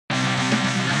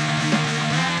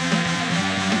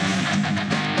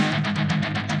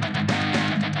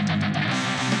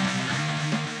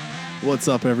What's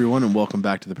up, everyone, and welcome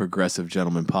back to the Progressive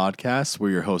Gentleman Podcast. We're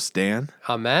your host, Dan.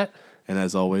 I'm Matt. And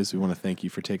as always, we want to thank you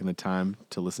for taking the time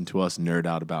to listen to us nerd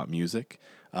out about music.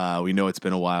 We know it's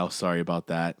been a while. Sorry about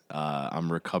that.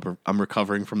 I'm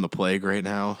recovering from the plague right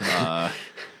now.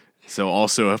 So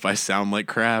also, if I sound like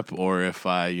crap or if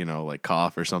I, like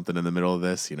cough or something in the middle of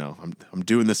this, I'm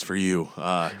doing this for you.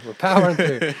 We're powering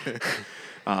through.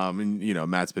 And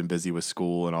Matt's been busy with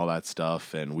school and all that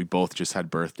stuff, and we both just had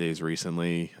birthdays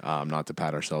recently. Not to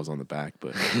pat ourselves on the back,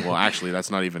 but well, actually,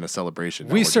 that's not even a celebration.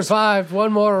 We survived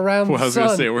one more around the sun. I was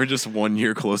gonna say we're just 1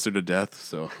 year closer to death,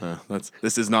 so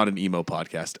this is not an emo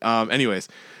podcast. Anyways,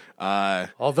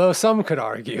 although some could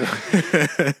argue,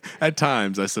 at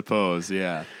times, I suppose,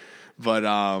 yeah. But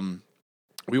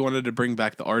we wanted to bring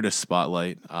back the artist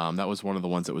spotlight. That was one of the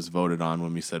ones that was voted on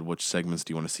when we said which segments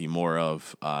do you want to see more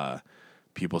of.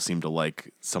 People seem to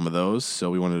like some of those, so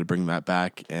we wanted to bring that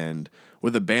back. And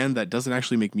with a band that doesn't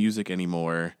actually make music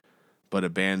anymore, but a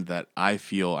band that I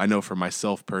know for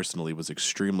myself personally was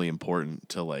extremely important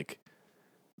to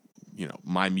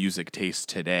my music taste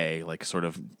today, like sort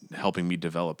of helping me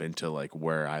develop into like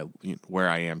where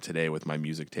I am today with my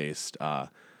music taste. I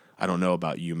don't know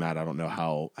about you, Matt. I don't know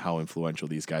how influential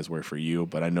these guys were for you,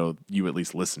 but I know you at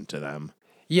least listened to them.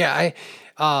 Yeah,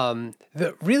 the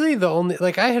only,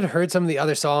 I had heard some of the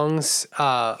other songs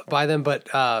by them, but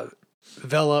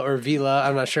Vela or Vila,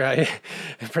 I'm not sure how you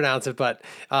pronounce it, but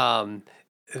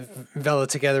Vela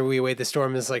Together We Await the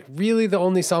Storm is like really the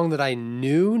only song that I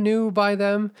knew by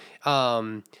them.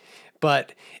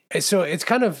 But so it's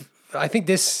kind of, I think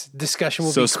this discussion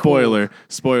will be spoiler,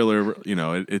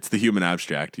 it's the Human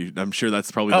Abstract. I'm sure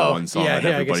that's probably the one song that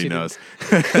everybody knows.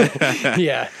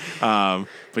 Yeah.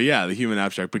 But yeah, the Human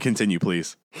Abstract. But continue,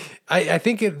 please. I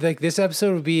think this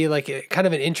episode would be like kind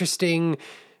of an interesting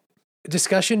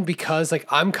discussion because like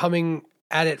I'm coming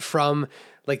at it from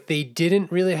like they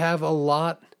didn't really have a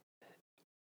lot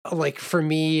like for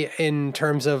me in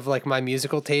terms of like my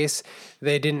musical taste.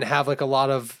 They didn't have like a lot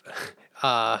of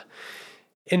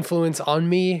influence on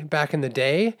me back in the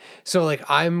day. So like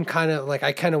I'm kind of like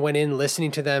I kind of went in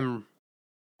listening to them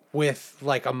with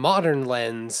like a modern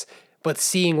lens, but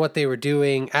seeing what they were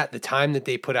doing at the time that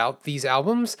they put out these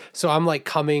albums. So I'm like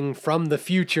coming from the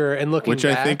future and looking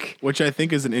back. Which I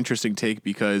think is an interesting take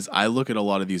because I look at a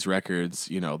lot of these records,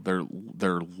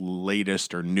 their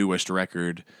latest or newest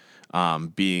record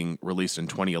being released in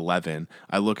 2011.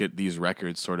 I look at these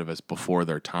records sort of as before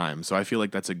their time. So I feel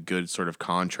like that's a good sort of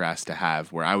contrast to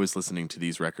have where I was listening to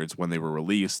these records when they were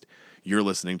released. You're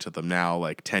listening to them now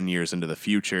like 10 years into the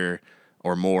future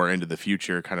or more into the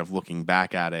future, kind of looking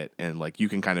back at it. And like, you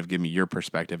can kind of give me your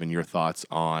perspective and your thoughts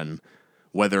on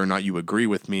whether or not you agree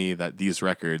with me that these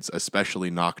records,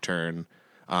 especially Nocturne,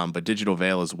 but Digital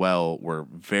Veil as well, were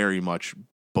very much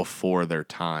before their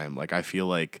time. Like, I feel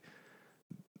like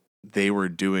they were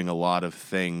doing a lot of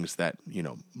things that,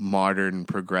 modern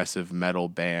progressive metal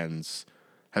bands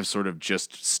have sort of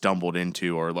just stumbled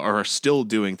into or are still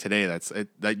doing today.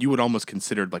 That you would almost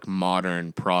consider like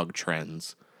modern prog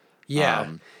trends.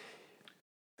 Yeah.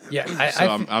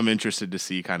 I'm interested to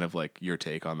see kind of like your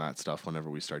take on that stuff whenever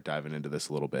we start diving into this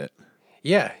a little bit.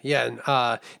 Yeah.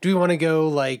 Do we want to go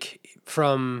like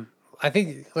from, I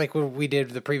think like when we did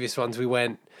the previous ones, we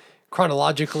went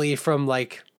chronologically from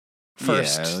like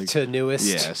first to newest.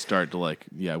 Yeah.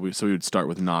 So we would start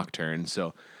with Nocturne.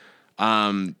 So,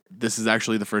 this is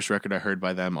actually the first record I heard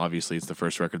by them. Obviously it's the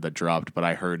first record that dropped, but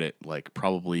I heard it like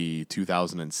probably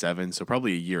 2007. So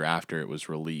probably a year after it was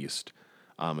released,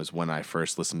 is when I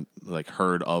first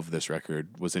heard of this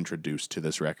record, was introduced to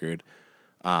this record.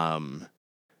 And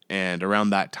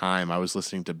around that time I was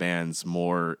listening to bands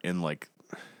more in like,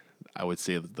 I would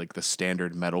say like the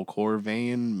standard metalcore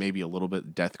vein, maybe a little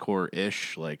bit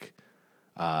deathcore-ish. Like,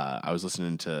 I was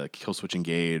listening to Killswitch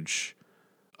Engage,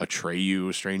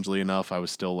 Atreyu, strangely enough. I was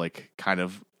still like kind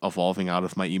of evolving out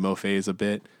of my emo phase a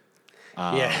bit.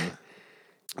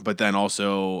 But then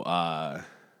also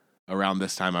around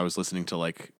this time I was listening to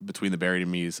like Between the Buried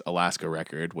and Me's Alaska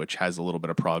record, which has a little bit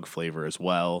of prog flavor as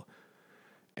well.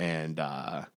 And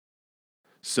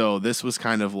so this was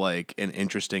kind of like an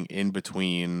interesting in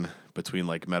between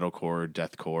like metalcore,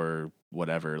 deathcore,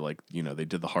 whatever. Like, they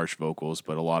did the harsh vocals,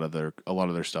 but a lot of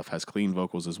their stuff has clean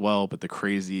vocals as well. But the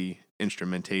crazy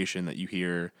instrumentation that you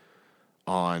hear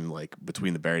on like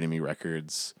Between the Buried and Me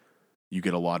records, you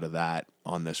get a lot of that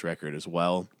on this record as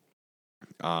well.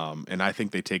 And I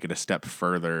think they take it a step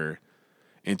further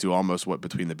into almost what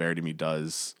Between the Buried and Me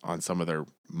does on some of their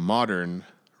modern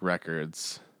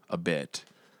records a bit.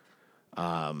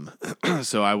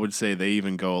 So I would say they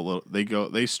even go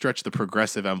they stretch the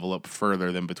progressive envelope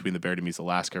further than Between the Buried and Me's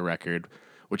Alaska record,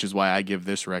 which is why I give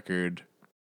this record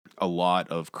a lot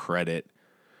of credit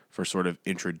for sort of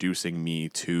introducing me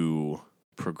to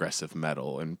progressive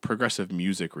metal and progressive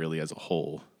music really as a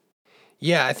whole.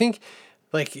 Yeah, I think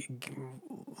like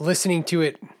listening to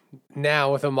it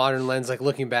now with a modern lens, like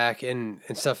looking back and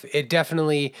stuff, it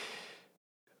definitely,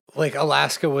 like,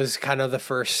 Alaska was kind of the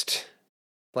first,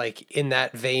 like, in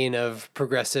that vein of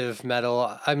progressive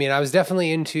metal. I mean, I was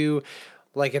definitely into,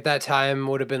 like, at that time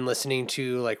would have been listening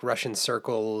to like Russian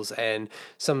Circles and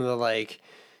some of the like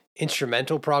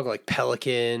instrumental prog like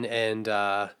Pelican and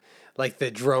like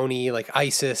the droney like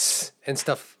Isis and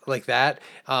stuff like that.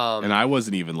 And I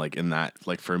wasn't even like in that,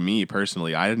 like for me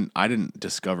personally, I didn't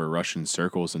discover Russian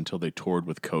Circles until they toured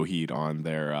with Coheed on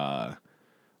their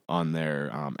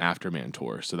Afterman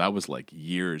tour. So that was like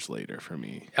years later for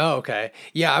me. Oh, okay.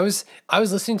 Yeah, I was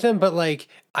listening to them, but like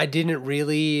I didn't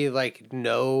really like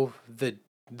know the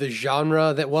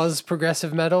genre that was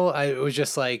progressive metal. It was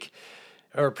just like,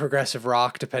 or progressive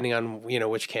rock, depending on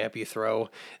which camp you throw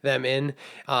them in.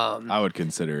 I would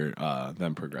consider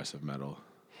them progressive metal.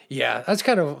 Yeah,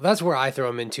 that's where I throw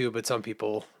them into. But some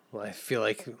people, I feel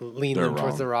like, lean They're them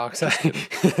towards wrong. the rock side.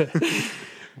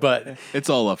 But It's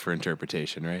all up for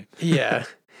interpretation, right? yeah,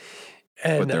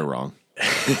 and But they're wrong.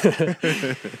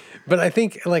 But I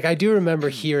think, like, I do remember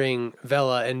hearing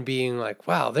Vela and being like,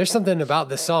 wow, there's something about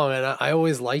this song. And I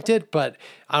always liked it, but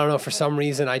I don't know, for some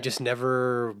reason, I just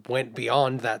never went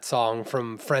beyond that song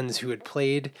from friends who had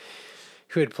played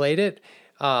it.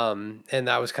 And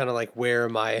that was kind of like where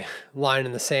my line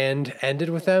in the sand ended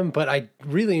with them. But I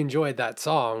really enjoyed that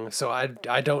song. So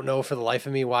I don't know for the life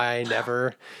of me why I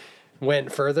never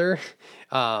went further.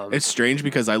 It's strange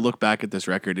because I look back at this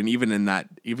record, and even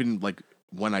like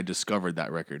when I discovered that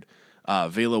record,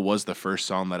 Vela was the first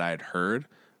song that I had heard.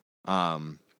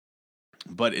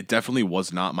 But it definitely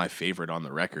was not my favorite on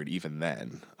the record even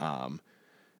then.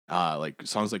 Like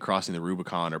songs like Crossing the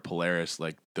Rubicon or Polaris,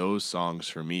 like those songs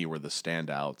for me were the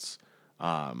standouts.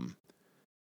 But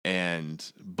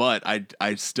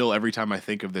I still, every time I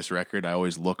think of this record, I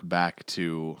always look back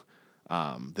to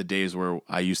the days where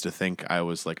I used to think I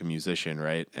was like a musician,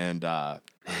 right? And our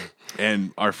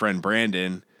friend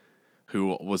Brandon,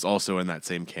 who was also in that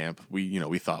same camp,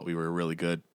 we thought we were really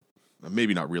good,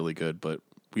 maybe not really good, but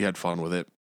we had fun with it.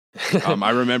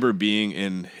 I remember being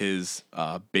in his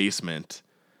basement,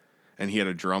 and he had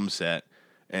a drum set,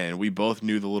 and we both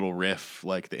knew the little riff,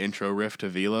 like the intro riff to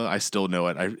Vela. I still know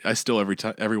it. I still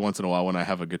every once in a while when I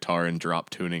have a guitar and drop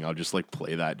tuning, I'll just like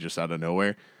play that just out of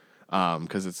nowhere,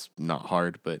 because it's not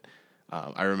hard. But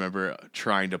I remember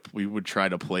we would try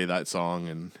to play that song,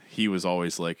 and he was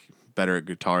always like better at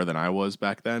guitar than I was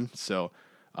back then. So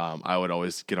I would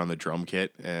always get on the drum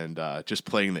kit and just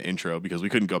playing the intro because we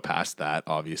couldn't go past that,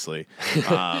 obviously.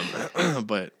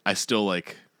 But I still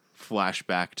like flash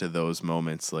back to those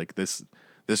moments, like this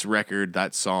record,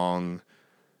 that song.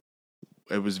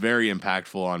 It was very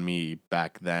impactful on me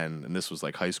back then, and this was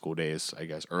like high school days, I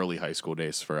guess, early high school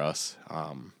days for us.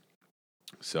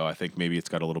 So I think maybe it's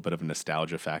got a little bit of a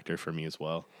nostalgia factor for me as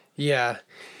well. Yeah.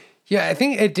 Yeah, I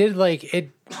think it did,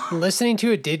 like, listening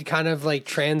to it did kind of like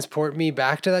transport me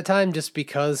back to that time, just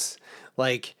because,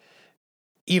 like,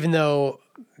 even though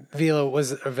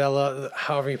Vela,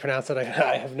 however you pronounce it,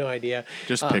 I have no idea.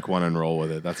 Just pick one and roll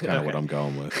with it. That's kind of what I'm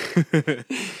going with.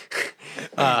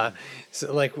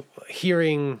 So like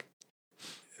hearing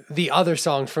the other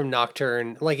songs from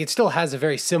Nocturne, like it still has a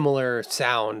very similar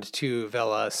sound to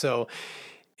Vela. So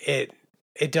it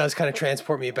does kind of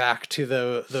transport me back to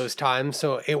those times.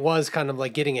 So it was kind of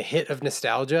like getting a hit of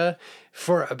nostalgia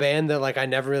for a band that like I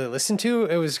never really listened to.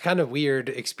 It was kind of weird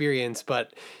experience,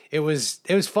 but it was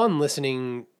fun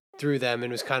listening through them,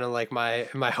 and it was kind of like my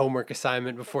homework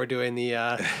assignment before doing the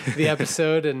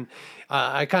episode. And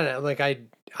I kind of like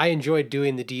I enjoyed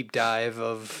doing the deep dive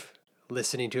of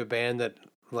listening to a band that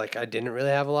like I didn't really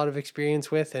have a lot of experience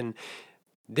with, and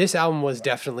this album was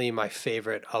definitely my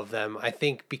favorite of them. I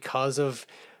think because of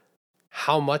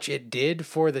how much it did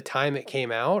for the time it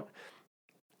came out.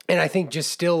 And I think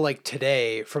just still like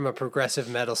today, from a progressive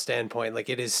metal standpoint, like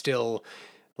it is still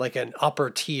like an upper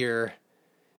tier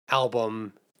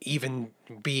album, even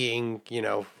being,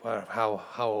 how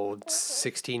old,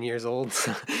 16 years old,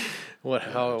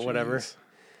 whatever.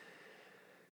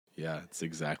 Yeah,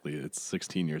 it's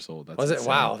 16 years old. That's Was it? insane.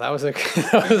 Wow. That was a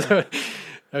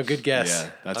good guess. Yeah,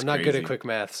 that's I'm not good crazy. at quick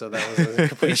math, so that was a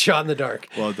complete shot in the dark.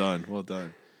 Well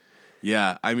done.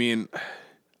 Yeah, I mean,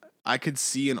 I could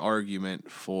see an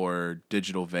argument for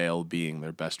Digital Veil being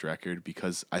their best record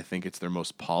because I think it's their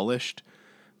most polished.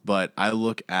 But I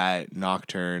look at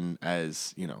Nocturne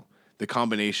as, the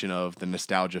combination of the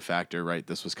nostalgia factor, right?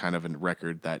 This was kind of a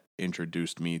record that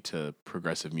introduced me to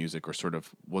progressive music, or sort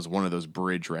of was one of those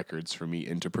bridge records for me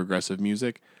into progressive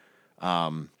music.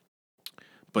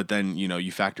 But then,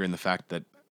 you factor in the fact that,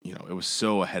 it was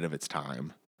so ahead of its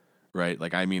time, right?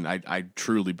 Like, I mean, I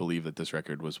truly believe that this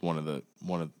record was one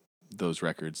of those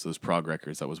records, those prog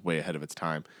records that was way ahead of its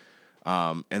time.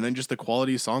 And then just the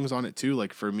quality of songs on it too.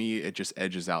 Like, for me, it just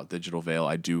edges out Digital Veil.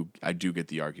 I do get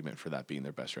the argument for that being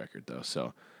their best record though.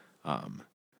 So,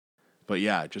 but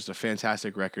yeah, just a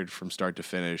fantastic record from start to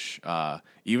finish.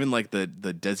 Even like the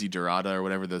Desiderata or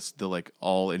whatever, the like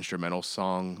all instrumental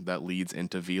song that leads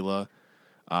into Vila.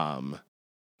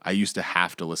 I used to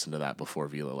have to listen to that before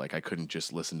Vila. Like, I couldn't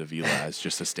just listen to Vila as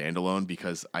just a standalone,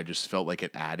 because I just felt like it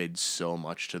added so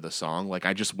much to the song. Like,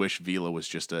 I just wish Vila was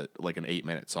just an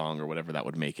 8-minute song or whatever that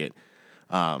would make it.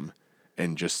 And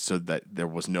just so that there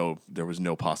was no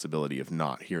possibility of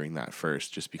not hearing that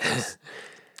first, just because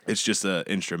it's just a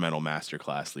instrumental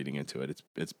masterclass leading into it.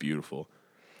 It's beautiful.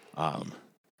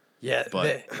 Yeah,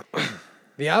 but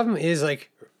the album is like,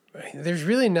 there's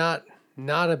really not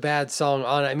a bad song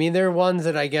on it. I mean, there are ones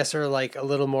that I guess are like a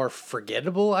little more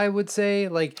forgettable, I would say.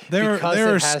 Like, there because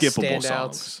are it has skippable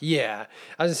standouts. songs. Yeah.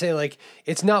 I was gonna say, like,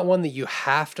 it's not one that you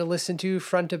have to listen to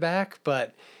front to back,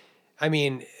 but I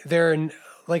mean,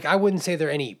 like, I wouldn't say there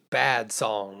are any bad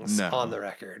songs on the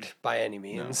record by any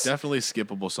means. No, definitely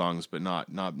skippable songs, but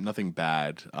nothing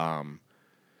bad.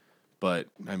 But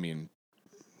I mean,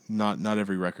 not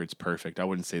every record's perfect. I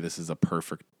wouldn't say this is a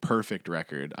perfect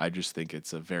record. I just think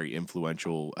it's a very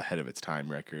influential, ahead of its time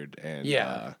record,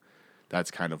 and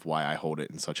that's kind of why I hold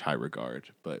it in such high regard.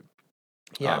 But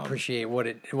yeah, I appreciate what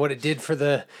it did for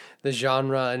the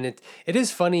genre, and it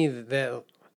is funny that,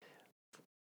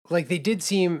 like, they did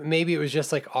seem, maybe it was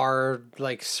just like our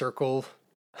like circle,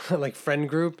 like friend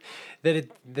group, that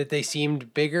they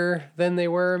seemed bigger than they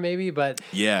were, maybe. But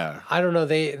yeah, I don't know,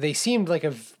 they seemed like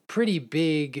a pretty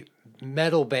big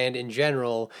metal band in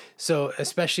general. So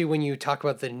especially when you talk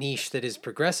about the niche that is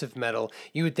progressive metal,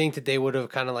 you would think that they would have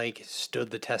kind of like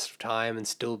stood the test of time and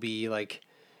still be like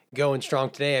going strong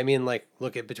today. I mean, like,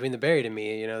 look at Between the Buried and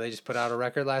Me, they just put out a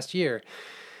record last year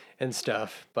and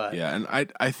stuff. But yeah, and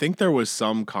I think there was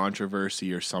some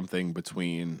controversy or something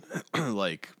between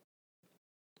like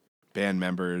band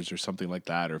members or something like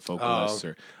that, or vocalists,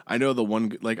 or I know the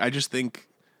one, like, I just think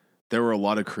there were a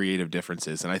lot of creative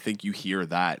differences, and I think you hear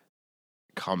that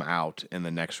come out in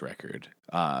the next record,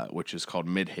 which is called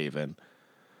Midhaven.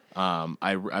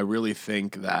 I really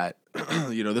think that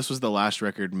this was the last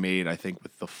record made, I think,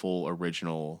 with the full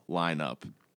original lineup.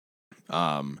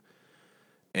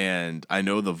 And I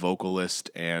know the vocalist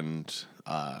and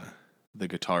the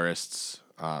guitarists,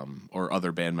 or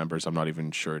other band members, I'm not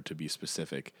even sure to be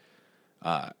specific,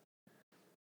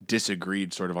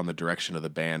 disagreed sort of on the direction of the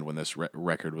band when this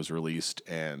record was released.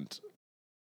 And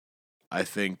I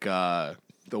think the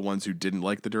ones who didn't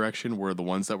like the direction were the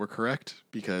ones that were correct,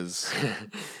 because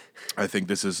I think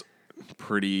this is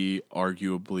pretty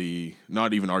arguably,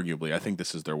 not even arguably, I think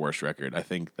this is their worst record. I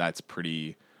think that's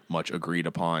pretty much agreed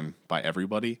upon by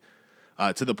everybody,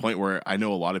 to the point where I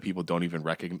know a lot of people don't even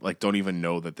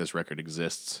know that this record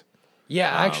exists. Yeah,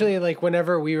 actually, like,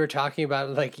 whenever we were talking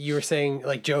about, like, you were saying,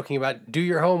 like, joking about do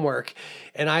your homework,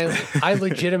 and I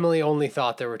legitimately only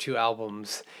thought there were 2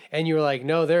 albums, and you were like,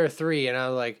 no, there are 3, and I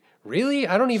was like, really?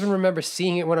 I don't even remember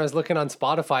seeing it when I was looking on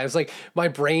Spotify. It was like my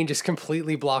brain just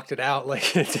completely blocked it out,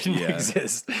 like it didn't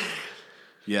exist.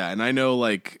 Yeah, and I know,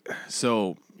 like,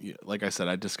 so, like I said,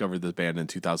 I discovered this band in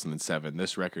 2007.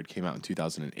 This record came out in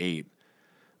 2008.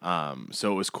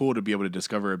 So it was cool to be able to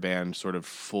discover a band, sort of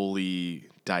fully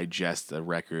digest a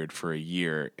record for a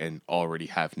year, and already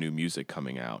have new music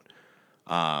coming out.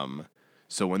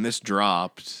 So when this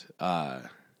dropped,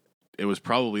 it was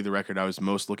probably the record I was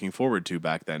most looking forward to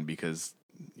back then, because,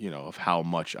 of how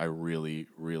much I really,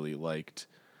 really liked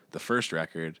the first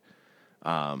record.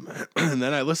 And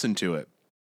then I listened to it,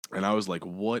 and I was like,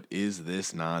 what is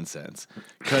this nonsense?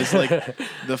 Because, like,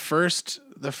 the first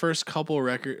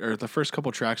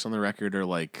couple tracks on the record are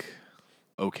like,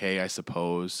 okay, I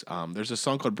suppose. There's a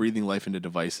song called Breathing Life into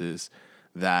Devices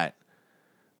that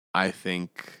I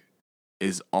think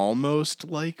is almost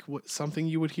like something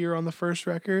you would hear on the first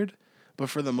record. But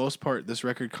for the most part, this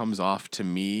record comes off to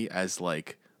me as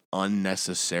like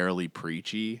unnecessarily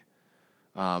preachy.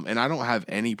 And I don't have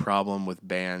any problem with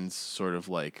bands sort of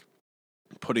like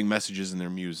putting messages in their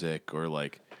music, or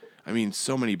like, I mean,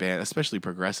 so many bands, especially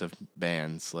progressive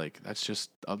bands, like, that's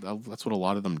what a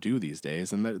lot of them do these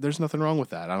days. And there's nothing wrong with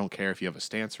that. I don't care if you have a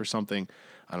stance for something.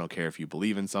 I don't care if you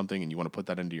believe in something and you want to put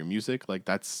that into your music. Like,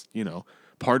 that's,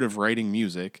 part of writing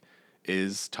music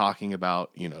is talking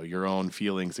about, you know, your own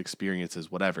feelings,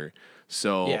 experiences, whatever.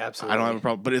 So Yeah, I don't absolutely. have a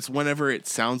problem, but it's whenever it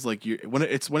sounds like when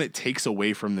it takes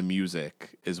away from the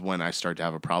music is when I start to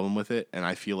have a problem with it. And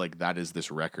I feel like that is this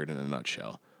record in a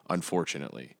nutshell,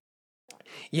 unfortunately.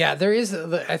 Yeah,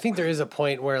 I think there is a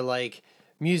point where like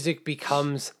music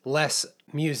becomes less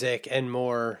music and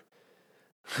more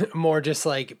just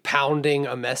like pounding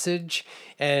a message,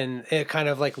 and it kind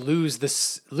of like loses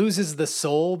the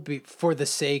soul for the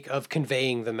sake of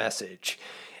conveying the message.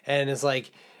 And it's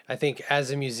like, I think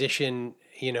as a musician,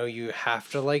 you know, you have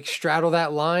to like straddle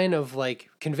that line of like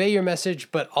convey your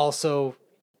message, but also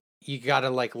you got to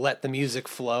like let the music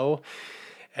flow.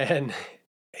 And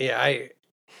yeah,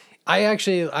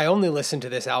 I only listened to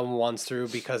this album once through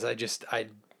because I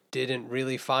didn't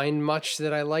really find much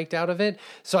that I liked out of it.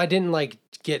 So I didn't like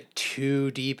get too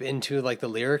deep into like the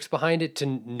lyrics behind it to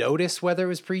notice whether it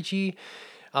was preachy.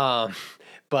 Um,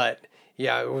 but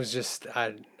yeah, it was just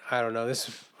I don't know.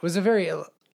 This was a very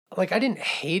like, I didn't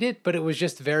hate it, but it was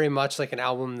just very much like an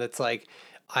album that's like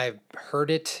I've heard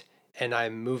it and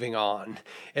I'm moving on.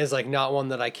 It's like not one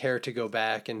that I care to go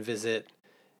back and visit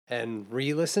and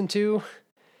re-listen to.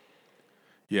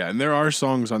 Yeah, and there are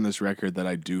songs on this record that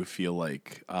I do feel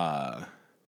like kind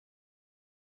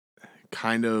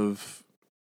of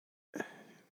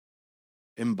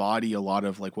embody a lot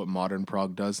of like what modern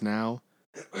prog does now.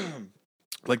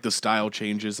 Like the style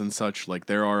changes and such. Like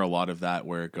there are a lot of that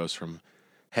where it goes from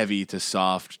heavy to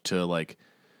soft to like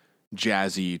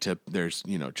jazzy to there's,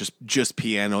 you know, just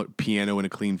piano and a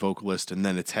clean vocalist, and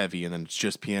then it's heavy, and then it's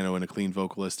just piano and a clean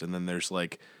vocalist, and then there's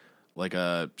like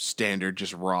a standard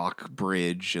just rock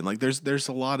bridge, and like there's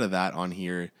a lot of that on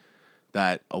here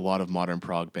that a lot of modern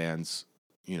prog bands,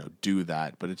 you know, do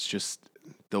that, but it's just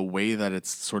the way that it's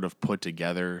sort of put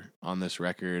together on this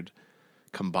record,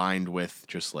 combined with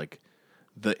just like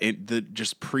the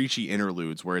just preachy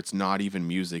interludes where it's not even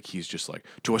music. He's just like,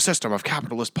 to a system of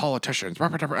capitalist politicians,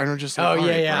 and I'm just like, Oh all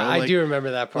yeah, right, yeah, bro. I Like, do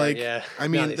remember that part. like Yeah, I now that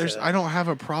mean, you say there's that. I don't have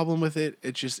a problem with it.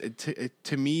 It just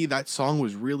to me that song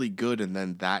was really good, and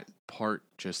then that part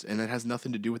just, and it has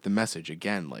nothing to do with the message.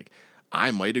 Again, like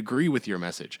I might agree with your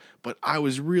message, but I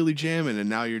was really jamming, and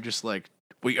now you're just like,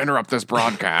 we interrupt this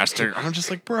broadcast. I'm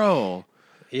just like, bro.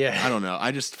 I Yeah, don't know.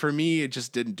 I just, for me, it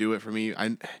just didn't do it for me.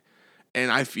 And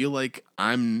I feel like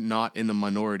I'm not in the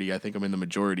minority. I think I'm in the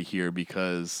majority here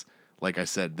because, like I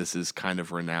said, this is kind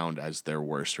of renowned as their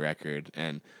worst record,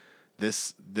 and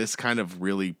this kind of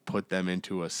really put them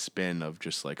into a spin of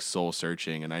just like soul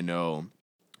searching. And I know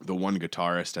the one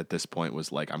guitarist at this point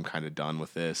was like, I'm kind of done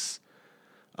with this.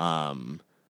 Um,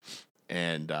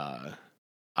 and I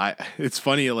it's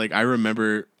funny, like I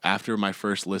remember after my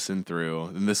first listen through,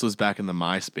 and this was back in the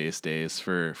MySpace days,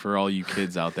 for all you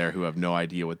kids out there who have no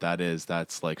idea what that is,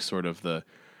 that's like sort of the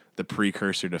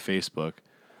precursor to Facebook.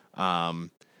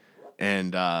 Um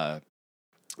and I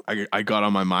got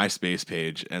on my MySpace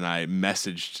page and I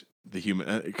messaged the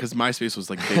human, because MySpace was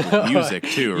like big with music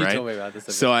too, you right? told me about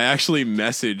this. So I actually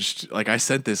messaged, like I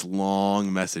sent this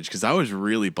long message because I was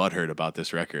really butthurt about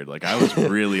this record. Like I was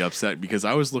really upset because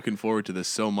I was looking forward to this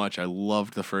so much. I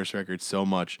loved the first record so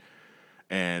much,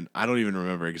 and I don't even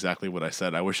remember exactly what I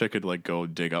said. I wish I could like go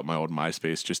dig up my old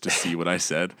MySpace just to see what I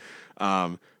said.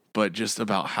 But just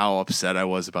about how upset I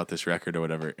was about this record or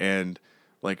whatever. And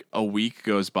like a week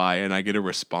goes by and I get a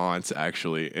response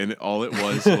actually, and all it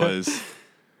was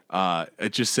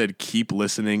it just said, "Keep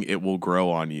listening, it will grow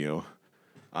on you."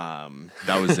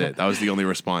 That was it. That was the only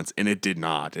response, and it did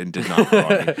not grow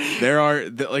on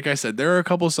me. Like I said, there are a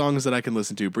couple songs that I can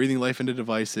listen to: "Breathing Life into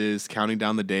Devices," "Counting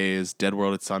Down the Days," "Dead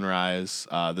World at Sunrise,"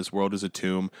 "This World is a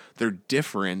Tomb." They're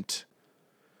different,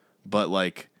 but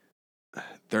like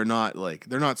they're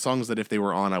not songs that if they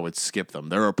were on I would skip them.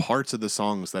 There are parts of the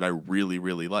songs that I really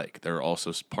really like. There are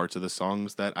also parts of the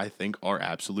songs that I think are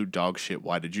absolute dog shit.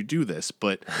 Why did you do this?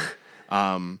 But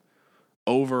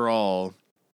overall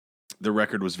the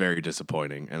record was very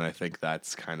disappointing, and I think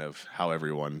that's kind of how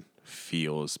everyone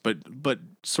feels. But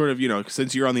sort of, you know,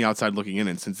 since you're on the outside looking in,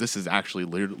 and since this is actually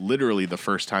literally the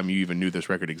first time you even knew this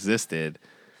record existed,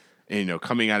 and, you know,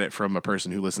 coming at it from a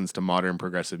person who listens to modern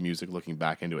progressive music, looking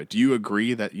back into it, do you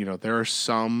agree that, you know, there are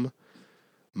some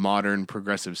modern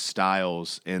progressive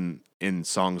styles in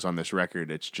songs on this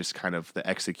record? It's just kind of the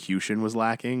execution was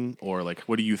lacking, or like,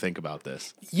 what do you think about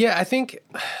this? Yeah, I think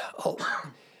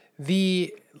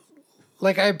the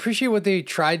like I appreciate what they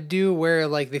tried to do, where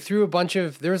like they threw a bunch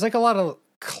of, there was like a lot of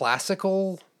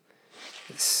classical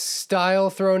style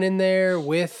thrown in there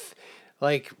with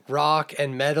like rock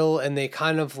and metal, and they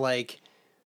kind of like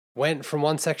went from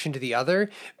one section to the other,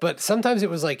 but sometimes it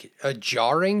was like a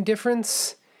jarring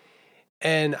difference.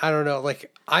 and I don't know,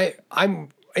 like I'm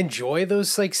enjoy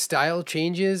those like style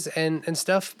changes and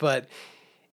stuff, but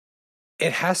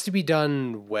it has to be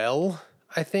done well,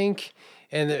 I think.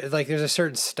 And like there's a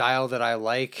certain style that I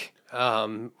like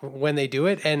when they do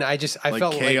it, and I Like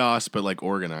felt chaos, but like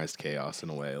organized chaos in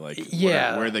a way, like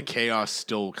yeah. where the chaos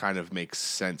still kind of makes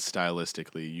sense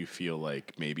stylistically. You feel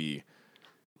like maybe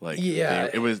like Yeah.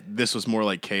 this was more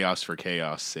like chaos for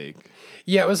chaos sake.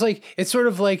 Yeah, it was like it's sort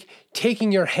of like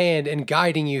taking your hand and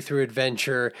guiding you through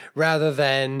adventure rather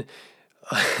than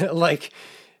like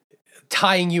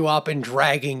tying you up and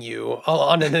dragging you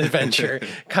on an adventure.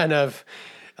 Kind of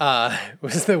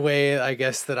was the way I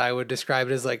guess that I would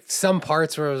describe it. As like some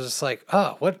parts where I was just like,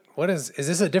 oh, what is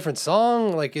this a different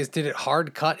song? Like did it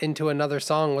hard cut into another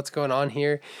song? What's going on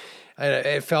here? And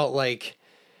it felt like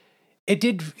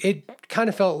it kind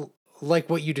of felt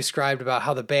like what you described about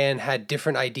how the band had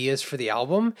different ideas for the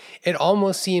album. It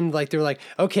almost seemed like they were like,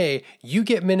 okay, you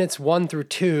get minutes 1 through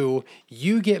 2,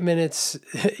 you get minutes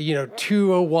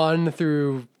 201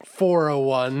 through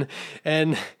 401,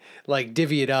 and like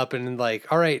divvy it up and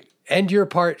like, all right, end your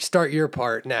part, start your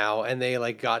part now. And they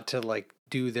like got to like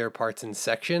do their parts in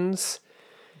sections.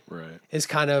 Right. Is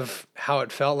kind of how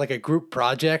it felt, like a group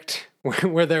project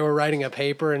where they were writing a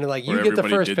paper and like, you Where get the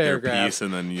everybody first did paragraph. their piece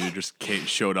and then you just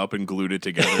showed up and glued it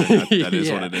together. And that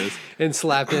is what it is. And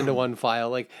slapped into one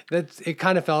file. Like it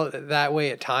kind of felt that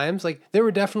way at times. Like there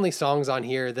were definitely songs on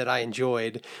here that I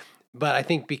enjoyed, but I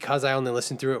think because I only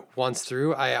listened through it once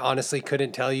through, I honestly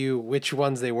couldn't tell you which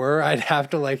ones they were. I'd have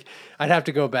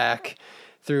to go back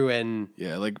through and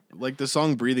yeah, like the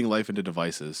song "Breathing Life into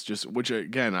Devices," just which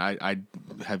again I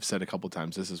have said a couple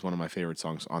times. This is one of my favorite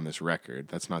songs on this record.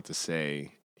 That's not to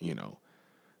say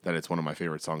that it's one of my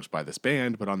favorite songs by this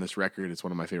band, but on this record, it's one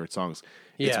of my favorite songs.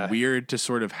 Yeah. It's weird to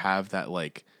sort of have that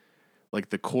like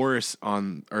the chorus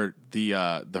on or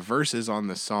the verses on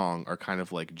the song are kind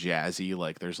of like jazzy.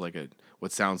 Like there's like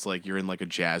what sounds like you're in like a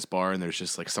jazz bar and there's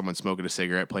just like someone smoking a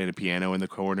cigarette playing a piano in the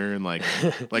corner and like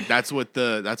like that's what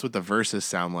the verses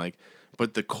sound like.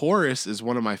 But the chorus is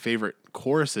one of my favorite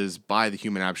choruses by the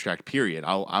Human Abstract period.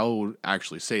 I'll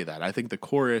actually say that. I think the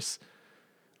chorus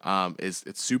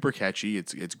it's super catchy,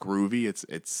 it's groovy,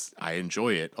 it's I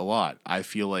enjoy it a lot. I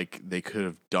feel like they could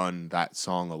have done that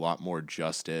song a lot more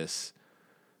justice.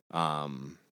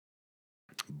 But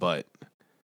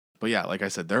yeah, like I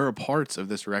said, there are parts of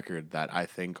this record that I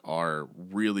think are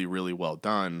really, really well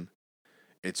done.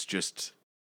 It's just,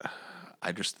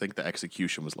 I just think the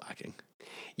execution was lacking.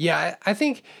 Yeah, I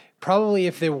think probably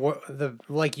if they were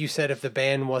like you said, if the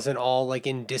band wasn't all like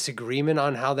in disagreement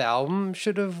on how the album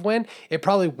should have went, it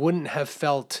probably wouldn't have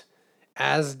felt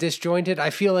as disjointed. I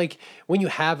feel like when you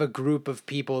have a group of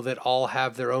people that all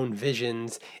have their own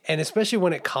visions, and especially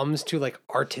when it comes to like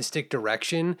artistic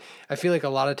direction, I feel like a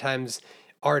lot of times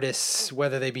artists,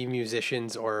 whether they be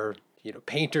musicians or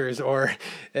painters or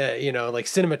like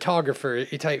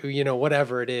cinematographer type,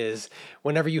 whatever it is,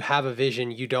 whenever you have a vision,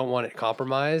 you don't want it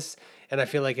compromised. And I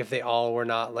feel like if they all were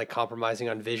not like compromising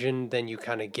on vision, then you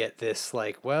kind of get this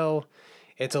like, well,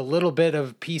 it's a little bit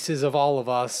of pieces of all of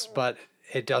us, but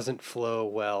it doesn't flow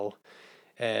well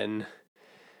and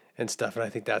stuff. And I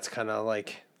think that's kind of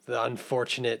like the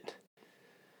unfortunate,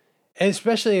 and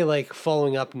especially like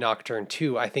following up Nocturne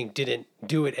 2, I think didn't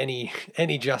do it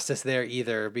any justice there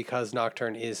either, because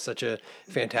Nocturne is such a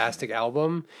fantastic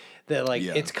album that like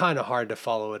it's kind of hard to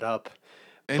follow it up.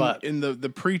 And in the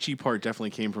preachy part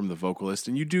definitely came from the vocalist,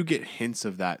 and you do get hints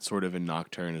of that sort of in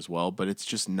Nocturne as well, but it's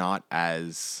just not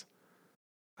as,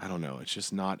 I don't know, it's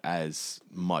just not as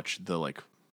much the like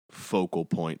focal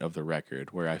point of the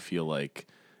record, where I feel like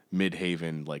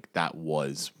Midhaven, like that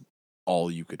was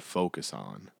all you could focus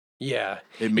on. Yeah.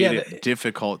 It made it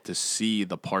difficult to see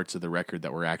the parts of the record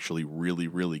that were actually really,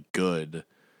 really good,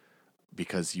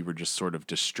 because you were just sort of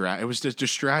it was just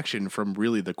distraction from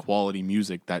really the quality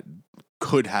music that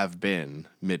could have been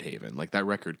Midhaven. Like that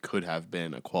record could have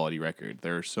been a quality record.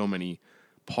 There are so many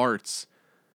parts,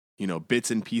 bits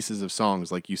and pieces of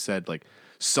songs, like you said, like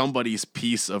somebody's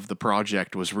piece of the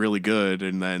project was really good,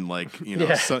 and then like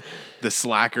the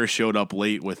slacker showed up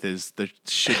late with the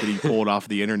shit that he pulled off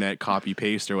the internet, copy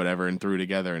paste or whatever, and threw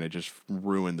together, and it just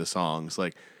ruined the songs.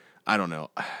 Like I don't know,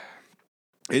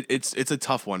 it's a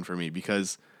tough one for me,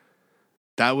 because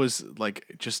that was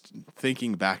like, just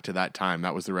thinking back to that time,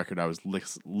 that was the record I was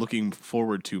looking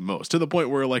forward to most, to the point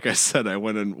where, like I said, I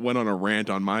went on a rant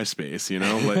on MySpace,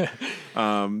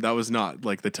 but that was not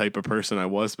like the type of person I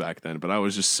was back then, but I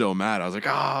was just so mad. I was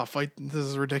like, fight, this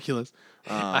is ridiculous.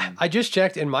 I just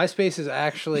checked, and MySpace is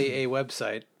actually a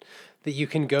website. that you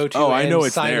can go to Oh, I and know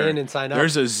it's sign there. in and sign up?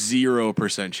 There's a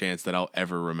 0% chance that I'll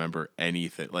ever remember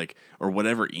anything, like, or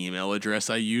whatever email address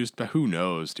I used, but who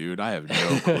knows, dude? I have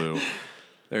no clue.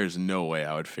 There's no way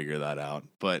I would figure that out.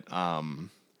 But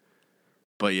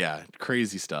yeah,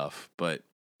 crazy stuff. But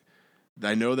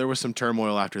I know there was some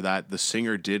turmoil after that. The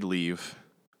singer did leave.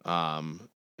 And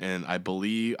I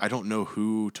don't know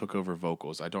who took over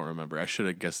vocals. I don't remember. I should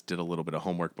have guessed did a little bit of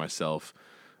homework myself.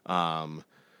 But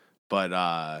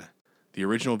the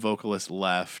original vocalist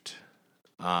left.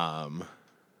 And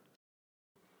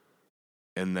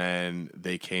then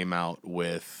they came out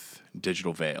with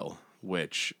Digital Veil,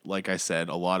 which, like I said,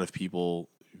 a lot of people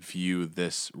view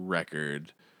this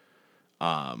record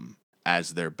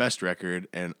as their best record,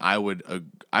 and I would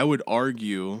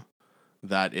argue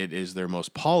that it is their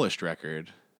most polished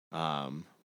record, but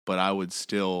I would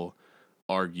still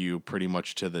argue pretty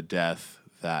much to the death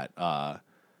that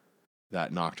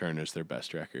that Nocturne is their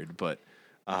best record. But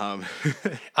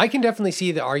I can definitely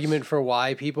see the argument for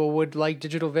why people would like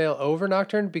Digital Veil over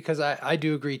Nocturne, because I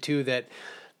do agree too that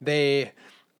they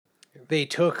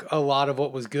took a lot of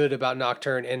what was good about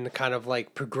Nocturne and kind of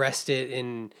like progressed it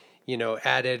and, you know,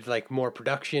 added like more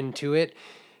production to it.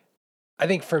 I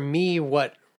think for me,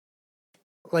 what,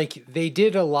 like, they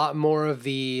did a lot more of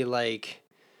the like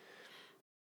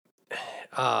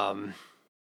kind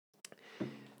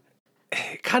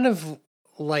of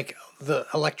like the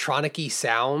electronic-y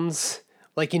sounds,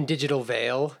 like in Digital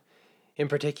Veil in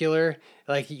particular.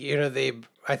 Like, you know,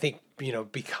 I think, you know,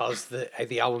 because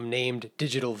the album named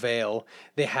Digital Veil,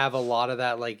 they have a lot of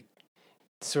that like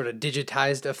sort of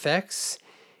digitized effects.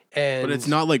 And but it's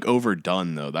not like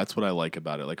overdone though. That's what I like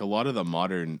about it. Like a lot of the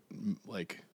modern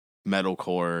like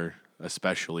metalcore,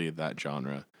 especially that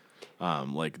genre,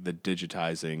 like the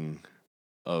digitizing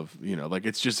of, you know, like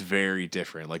it's just very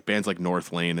different. Like bands like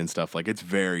North Lane and stuff, like it's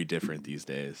very different these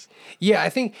days. Yeah, I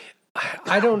think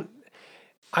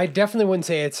I definitely wouldn't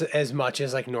say it's as much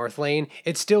as like North Lane.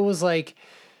 It still was like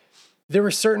there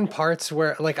were certain parts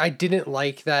where like I didn't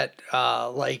like that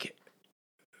like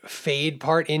fade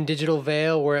part in Digital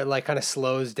Veil where it like kind of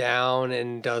slows down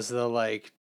and does the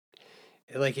like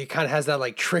it kind of has that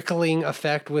like trickling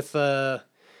effect with the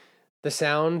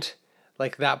sound.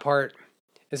 Like that part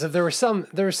is that there was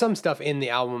some stuff in the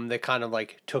album that kind of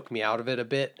like took me out of it a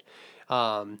bit.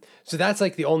 So that's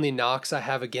like the only knocks I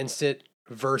have against it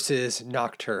versus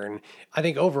Nocturne. I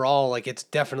think overall, like, it's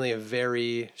definitely a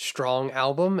very strong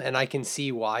album, and I can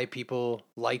see why people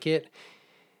like it.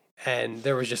 And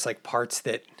there was just like parts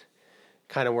that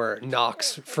kind of were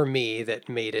knocks for me that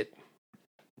made it,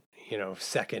 you know,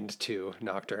 second to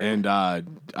Nocturne. And I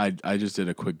just did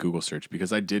a quick Google search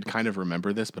because I did kind of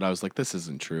remember this, but I was like, this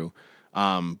isn't true.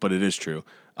 But it is true.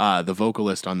 The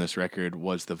vocalist on this record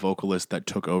was the vocalist that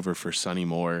took over for Sonny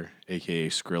Moore, aka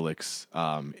Skrillex,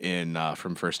 in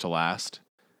From First to Last.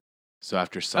 So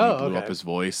after Sonny blew up his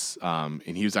voice, and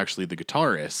he was actually the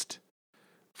guitarist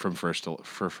from First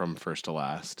to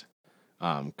Last,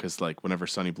 because like whenever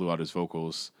Sonny blew out his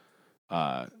vocals,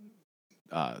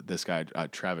 this guy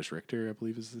Travis Richter, I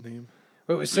believe is his name.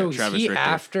 Wait, so yeah, Travis Richter.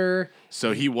 After?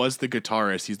 So he was the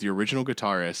guitarist. He's the original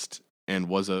guitarist. And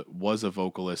was a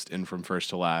vocalist in From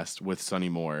First to Last with Sonny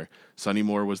Moore. Sonny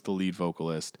Moore was the lead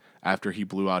vocalist. After he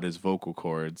blew out his vocal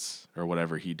cords or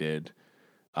whatever he did,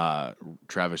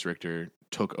 Travis Richter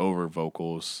took over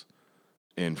vocals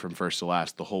in From First to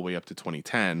Last the whole way up to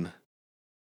 2010,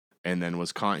 and then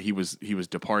he was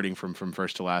departing from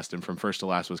First to Last, and From First to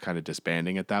Last was kind of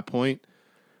disbanding at that point.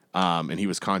 And he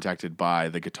was contacted by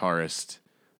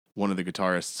one of the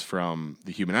guitarists from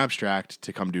the Human Abstract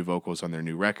to come do vocals on their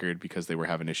new record because they were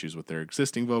having issues with their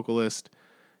existing vocalist.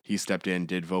 He stepped in,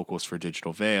 did vocals for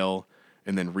Digital Veil,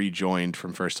 and then rejoined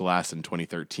From First to Last in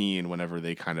 2013 whenever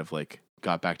they kind of like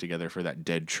got back together for that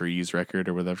Dead Trees record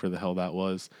or whatever the hell that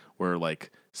was, where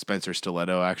like Spencer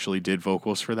Stiletto actually did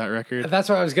vocals for that record. That's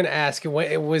what I was going to ask.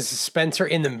 It was Spencer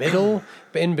in the middle,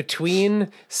 in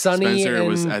between Sonny Spencer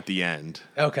was at the end.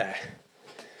 Okay.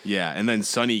 Yeah, and then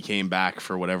Sonny came back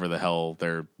for whatever the hell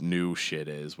their new shit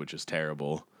is, which is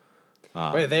terrible.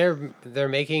 Wait, they're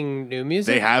making new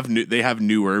music? They have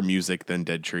newer music than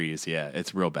Dead Trees. Yeah,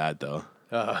 it's real bad though.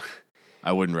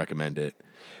 I wouldn't recommend it.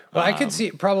 Well, I could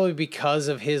see probably because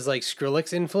of his like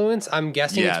Skrillex influence. I'm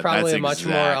guessing it's probably a much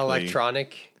more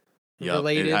electronic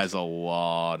related. It has a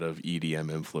lot of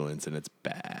EDM influence and it's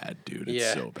bad, dude.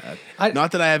 It's so bad.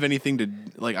 Not that I have anything to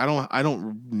like. I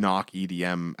don't knock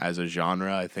EDM as a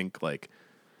genre. I think like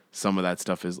some of that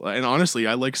stuff is, and honestly,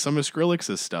 I like some of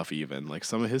Skrillex's stuff even. Like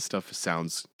some of his stuff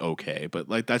sounds okay, but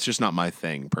like that's just not my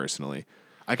thing personally.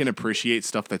 I can appreciate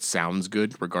stuff that sounds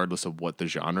good regardless of what the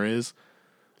genre is.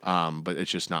 but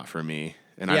it's just not for me.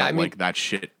 And Yeah, I I don't mean, like that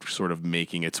shit sort of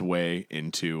making its way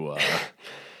into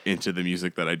into the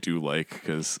music that I do like,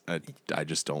 because I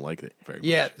just don't like it very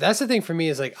yeah, much. that's the thing for me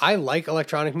is like I like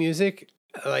electronic music.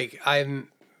 Like I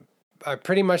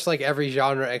pretty much like every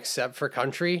genre except for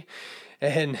country,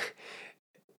 and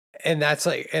that's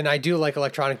like, and I do like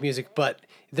electronic music, but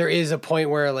there is a point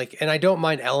where like, and I don't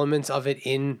mind elements of it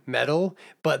in metal,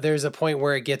 but there's a point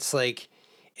where it gets like,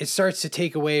 it starts to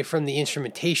take away from the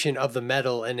instrumentation of the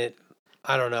metal, and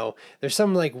I don't know, there's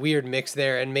some like weird mix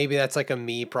there, and maybe that's like a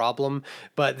me problem,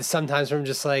 but sometimes I'm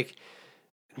just like,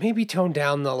 maybe tone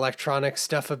down the electronic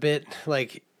stuff a bit,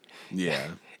 like, Yeah.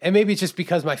 and maybe it's just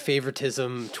because my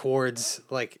favoritism towards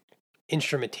like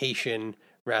instrumentation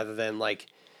rather than like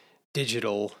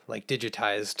digital, like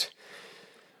digitized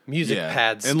music Yeah.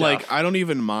 pad And stuff. like I don't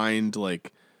even mind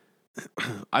like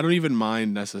I don't even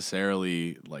mind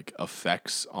necessarily like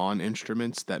effects on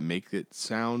instruments that make it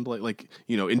sound like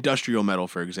industrial metal,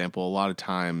 for example. A lot of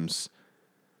times,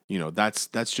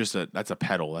 that's just that's a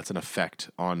pedal, that's an effect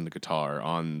on the guitar,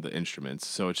 on the instruments.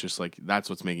 So it's just like that's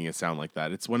what's making it sound like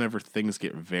that. It's whenever things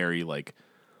get very like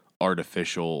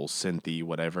artificial, synthy,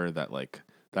 whatever, that like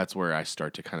that's where I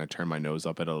start to kind of turn my nose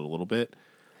up at it a little bit.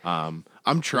 I'm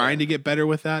trying to get better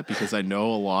with that, because I know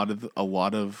a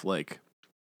lot of like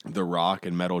the rock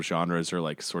and metal genres are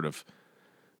like sort of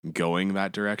going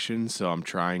that direction. So I'm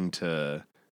trying to,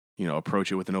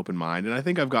 approach it with an open mind. And I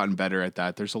think I've gotten better at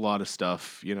that. There's a lot of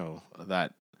stuff,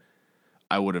 that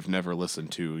I would have never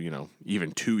listened to,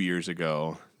 even 2 years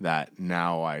ago, that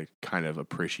now I kind of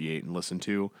appreciate and listen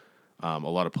to. A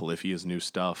lot of Polyphia's new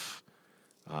stuff.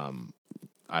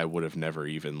 I would have never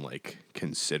even like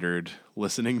considered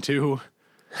listening to.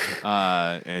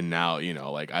 And now,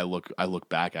 like I look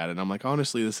back at it and I'm like,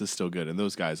 honestly, this is still good. And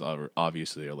those guys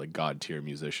obviously are like god tier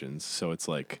musicians. So it's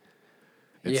like,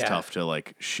 it's tough to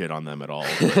like shit on them at all.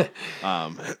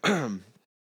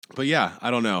 But yeah, I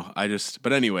don't know.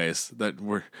 But anyways, that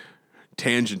we're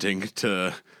tangenting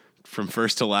to from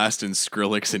first to last in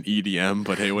Skrillex and EDM,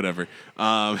 but hey, whatever.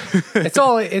 It's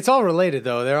all related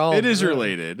though. They're all It is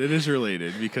related. It is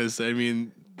related because I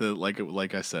mean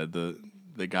like I said,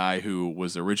 the guy who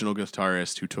was the original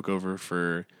guitarist who took over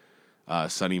for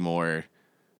Sonny Moore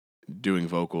doing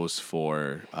vocals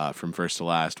for From First to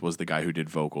Last was the guy who did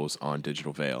vocals on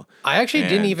Digital Veil. I actually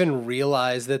didn't even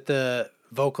realize that the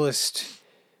vocalist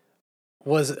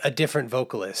was a different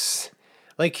vocalist.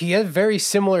 Like he had a very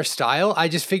similar style. I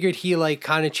just figured he like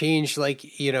kind of changed, like,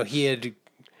 he had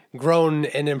grown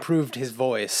and improved his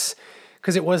voice,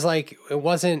 because it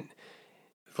wasn't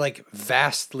like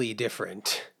vastly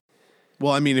different.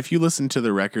 Well, I mean, if you listen to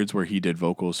the records where he did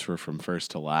vocals for From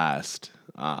First to Last,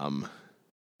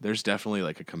 there's definitely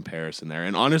like a comparison there.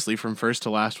 And honestly, From First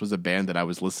to Last was a band that I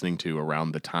was listening to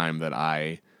around the time that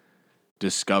I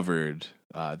discovered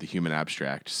the Human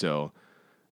Abstract. So,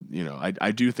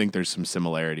 I do think there's some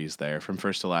similarities there. From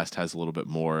First to Last has a little bit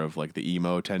more of like the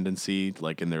emo tendency,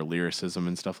 like in their lyricism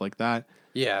and stuff like that.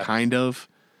 Yeah. Kind of.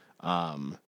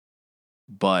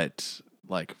 But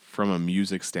like from a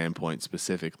music standpoint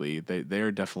specifically, they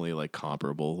are definitely like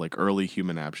comparable. Like early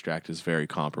Human Abstract is very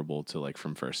comparable to like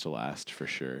From First to Last for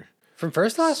sure. From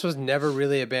First to Last was never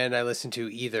really a band I listened to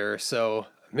either, so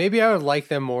maybe I would like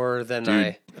them more than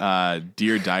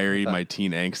Dear Diary, My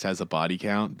Teen Angst Has a Body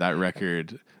Count. That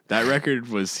record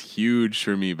was huge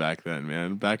for me back then,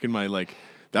 man. Back in my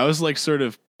that was like sort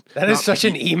of that is such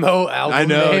an emo album. I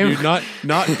know, name. dude.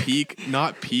 Not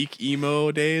peak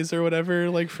emo days or whatever,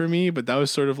 like for me, but that was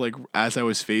sort of like as I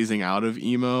was phasing out of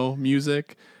emo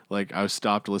music, like I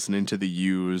stopped listening to The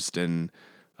Used and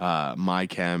My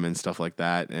Chem and stuff like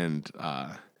that, and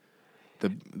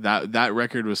that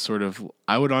record was sort of,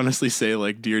 I would honestly say,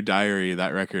 like Dear Diary,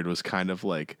 that record was kind of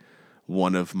like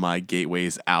one of my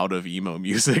gateways out of emo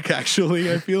music,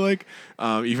 actually. I feel like,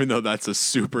 even though that's a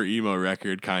super emo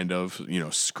record, kind of,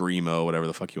 screamo, whatever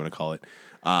the fuck you want to call it.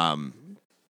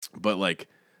 But like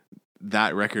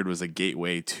that record was a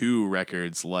gateway to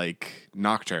records like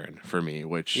Nocturne for me,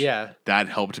 which that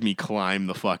helped me climb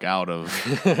the fuck out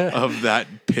of of that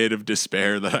pit of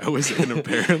despair that I was in,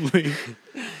 apparently.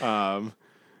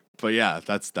 But yeah,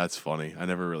 that's funny. I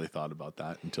never really thought about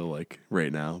that until like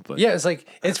right now. But yeah,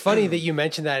 it's funny that you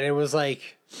mentioned that. And it was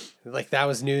like that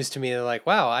was news to me. Like,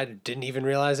 wow, I didn't even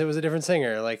realize it was a different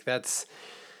singer. Like that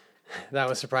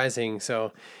was surprising.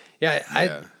 So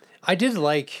yeah. I did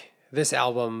like this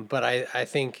album, but I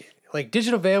think like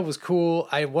Digital Veil was cool.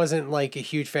 I wasn't like a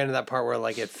huge fan of that part where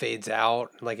like it fades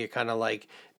out, like it kind of like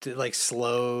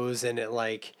slows, and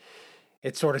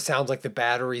it sort of sounds like the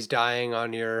battery's dying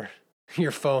on your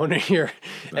phone or your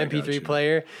MP3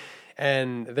 player.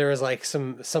 and there was like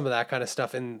some of that kind of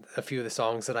stuff in a few of the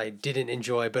songs that I didn't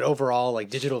enjoy, but overall, like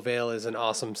Digital Veil is an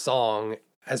awesome song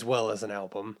as well as an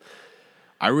album.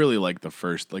 I really like the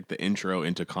first, like the intro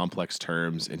into Complex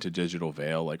Terms, into Digital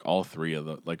Veil. Like all three of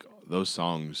the, like those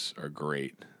songs are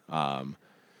great.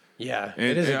 Yeah, And,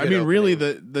 it is. I mean, really,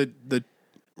 the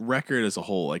record as a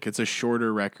whole, like it's a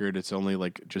shorter record. It's only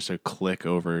like just a click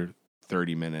over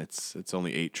 30 minutes. It's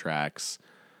only 8 tracks.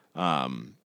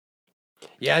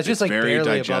 Yeah, it's just like very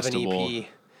barely above an digestible. EP.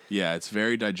 Yeah, it's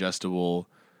very digestible.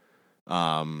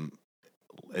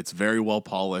 It's very well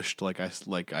polished, like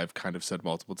I've kind of said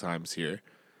multiple times here.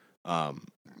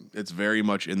 It's very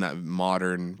much in that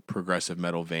modern progressive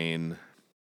metal vein.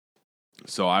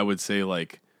 So I would say,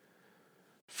 like,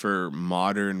 for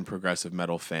modern progressive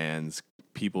metal fans,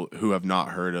 people who have not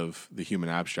heard of the Human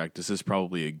Abstract, this is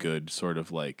probably a good sort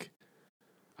of like,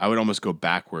 I would almost go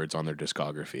backwards on their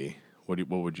discography. What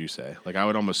would you say? Like, I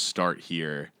would almost start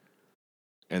here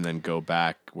and then go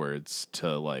backwards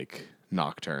to like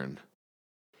Nocturne.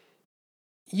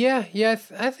 Yeah,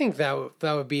 I think that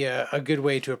would be a good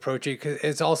way to approach it, because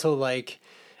it's also like,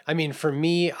 I mean, for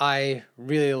me, I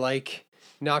really like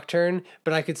Nocturne,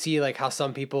 but I could see like how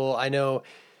some people I know,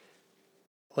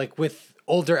 like with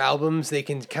older albums, they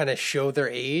can kind of show their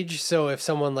age. So if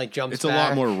someone like jumps, It's a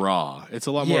lot more raw. It's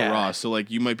a lot more raw. So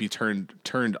like you might be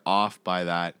turned off by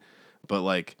that, but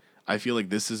like I feel like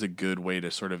this is a good way to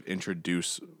sort of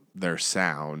introduce their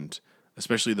sound,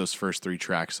 especially those first 3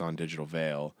 tracks on Digital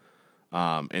Veil.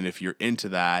 And if you're into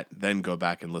that, then go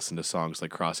back and listen to songs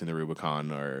like Crossing the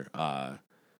Rubicon or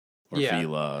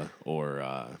Vila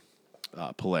or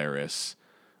Polaris,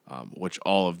 which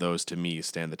all of those to me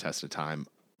stand the test of time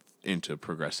into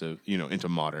progressive, into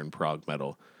modern prog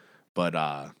metal. But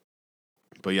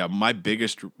yeah,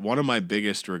 one of my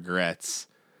biggest regrets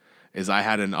is I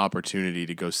had an opportunity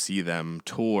to go see them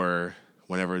tour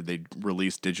whenever they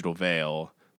released Digital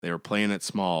Veil. They were playing at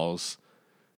Smalls,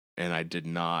 and I did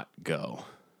not go.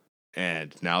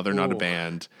 And now they're not a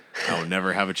band. I'll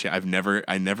never have a chance.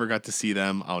 I never got to see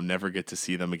them. I'll never get to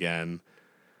see them again.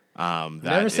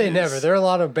 Never say never. There are a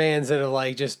lot of bands that are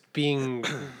like just being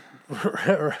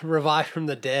revived from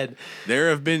the dead. There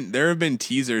have been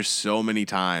teasers so many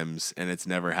times, and it's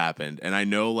never happened. And I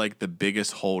know like the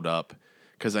biggest holdup,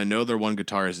 because I know their one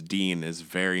guitarist Dean is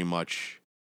very much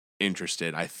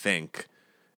interested, I think,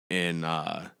 in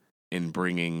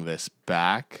bringing this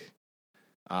back.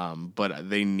 But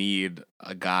they need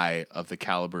a guy of the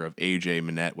caliber of AJ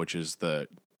Minette, which is the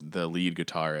lead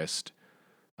guitarist.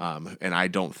 And I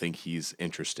don't think he's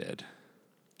interested.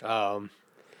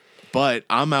 But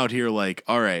I'm out here like,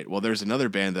 all right, well, there's another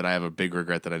band that I have a big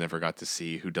regret that I never got to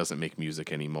see, who doesn't make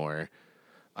music anymore.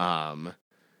 And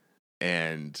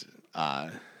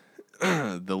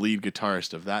the lead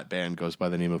guitarist of that band goes by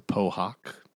the name of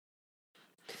Pohawk.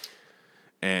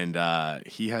 And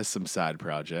he has some side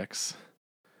projects.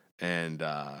 And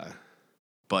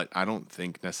but I don't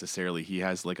think necessarily he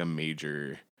has like a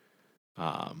major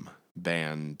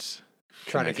band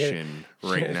connection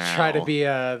right now. Try to be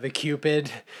the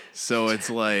Cupid. So it's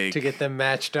like to get them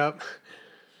matched up.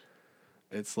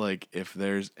 It's like if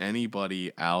there's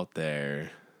anybody out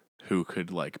there who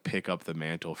could like pick up the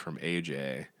mantle from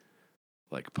AJ,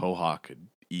 like Pohawk could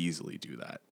easily do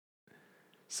that.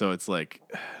 So it's like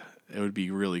it would be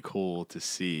really cool to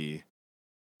see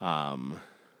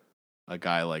a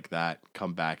guy like that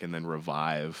come back and then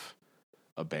revive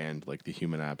a band like the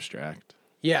Human Abstract.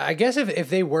 Yeah, I guess if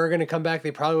they were going to come back,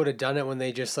 they probably would have done it when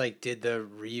they just like did the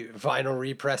vinyl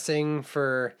repressing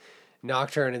for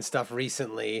Nocturne and stuff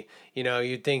recently.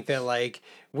 You'd think that like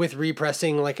with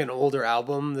repressing like an older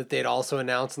album that they'd also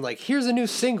announce and like, here's a new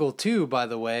single too, by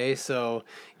the way, so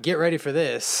get ready for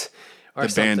this. Or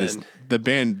the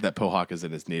band that Pohawk is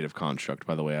in is Native Construct,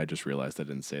 by the way. I just realized I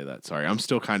didn't say that. Sorry. I'm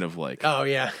still kind of like... Oh,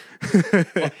 yeah.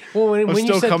 Well, when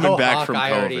still you said coming Pohawk, back from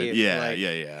COVID. Already, yeah.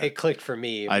 It clicked for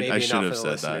me. I should not have for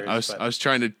the said that. I was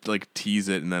trying to like tease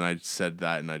it, and then I said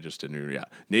that, and I just didn't. Yeah,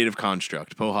 Native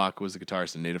Construct. Pohawk was the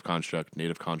guitarist in Native Construct.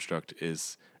 Native Construct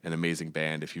is an amazing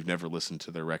band. If you've never listened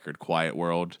to their record Quiet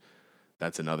World,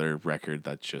 that's another record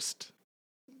that just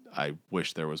I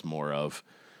wish there was more of.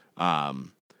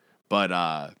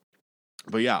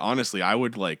 But yeah, honestly, I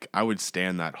would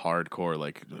stand that hardcore,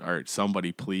 like, all right,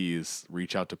 somebody please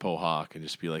reach out to Pohawk and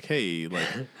just be like, hey, like,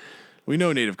 we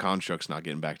know Native Construct's not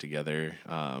getting back together.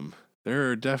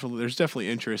 There's definitely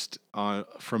interest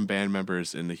from band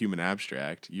members in the Human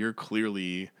Abstract. You're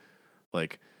clearly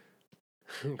like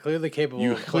clearly capable.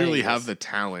 You clearly have the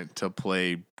talent to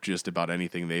play just about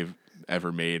anything they've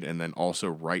ever made, and then also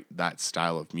write that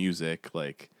style of music.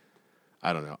 Like,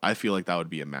 I don't know. I feel like that would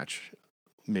be a match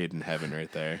made in heaven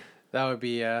right there. That would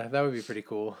be pretty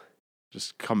cool.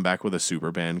 Just come back with a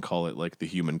super band, call it like the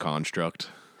Human Construct.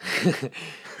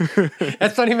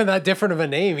 That's not even that different of a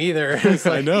name either. It's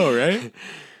I like, know, right?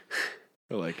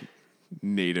 Or like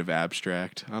Native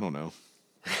Abstract. I don't know.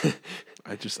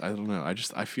 I don't know.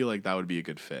 I feel like that would be a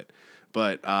good fit.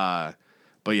 But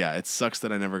yeah, it sucks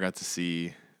that I never got to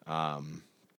see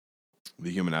the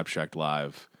Human Abstract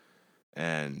live,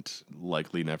 and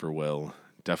likely never will.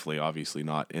 Definitely, obviously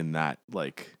not in that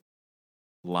like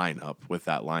lineup with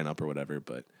that lineup or whatever,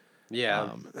 but yeah.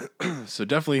 So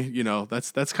definitely,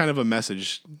 that's kind of a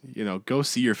message, go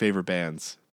see your favorite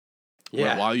bands.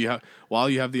 Yeah. While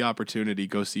you have the opportunity,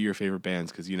 go see your favorite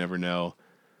bands, because you never know,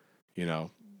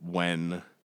 when,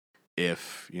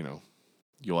 if,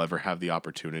 you'll ever have the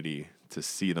opportunity to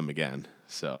see them again.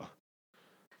 So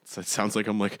it sounds like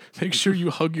I'm like, make sure you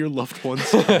hug your loved ones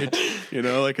tight.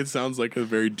 Like it sounds like a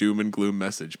very doom and gloom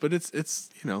message, but it's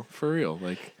for real.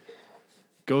 Like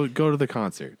go to the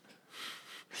concert.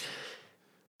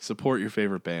 Support your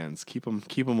favorite bands. Keep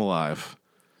them alive.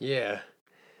 Yeah.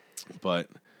 But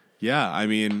yeah, I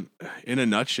mean, in a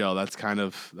nutshell, that's kind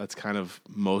of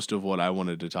most of what I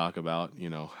wanted to talk about.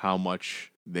 How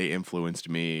much they influenced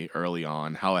me early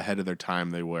on, how ahead of their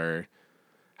time they were,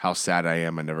 how sad I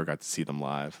am I never got to see them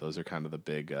live. Those are kind of the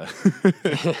big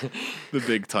the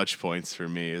big touch points for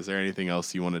me. Is there anything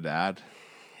else you wanted to add?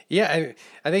 Yeah,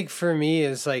 I think for me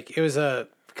is like it was a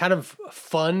kind of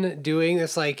fun doing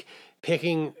this, like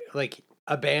picking like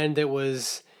a band that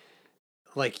was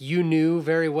like you knew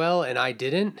very well and I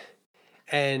didn't,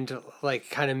 and like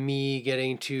kind of me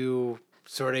getting to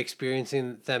sort of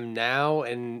experiencing them now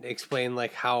and explain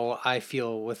like how I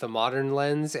feel with a modern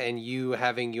lens, and you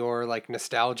having your like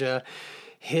nostalgia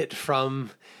hit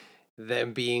from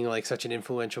them being like such an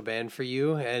influential band for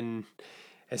you and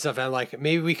stuff. And I'm like,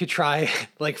 maybe we could try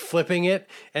like flipping it,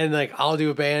 and like I'll do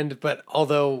a band, but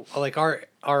although like our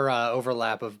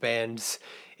overlap of bands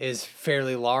is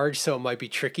fairly large, so it might be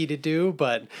tricky to do,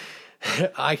 but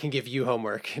I can give you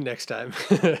homework next time.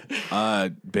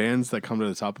 Bands that come to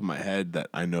the top of my head that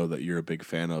I know that you're a big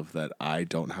fan of that I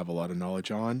don't have a lot of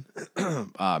knowledge on.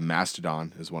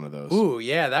 Mastodon is one of those. Ooh,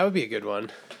 yeah, that would be a good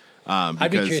one. I'd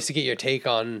be curious to get your take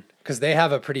on, because they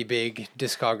have a pretty big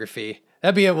discography.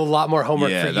 That'd be a lot more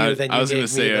homework for you than you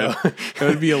gave me, though. It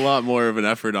would be a lot more of an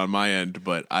effort on my end,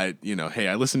 but I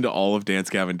listened to all of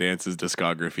Dance Gavin Dance's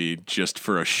discography just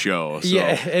for a show. So,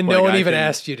 yeah, and no one even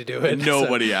asked you to do it.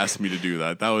 Nobody asked me to do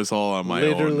that. That was all on my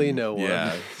own. Literally no one.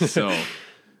 Yeah.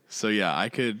 So yeah, I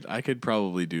could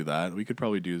probably do that. We could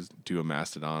probably do a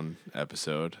Mastodon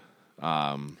episode.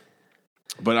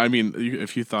 But I mean,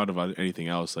 if you thought about anything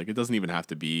else, like it doesn't even have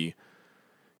to be,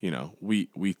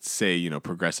 we say,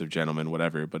 progressive gentlemen,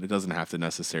 whatever, but it doesn't have to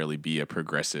necessarily be a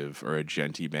progressive or a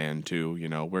genty band too.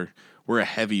 We're a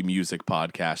heavy music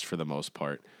podcast for the most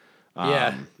part.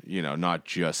 Yeah. Not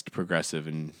just progressive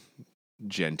and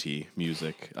genty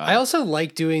music. I also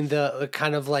like doing the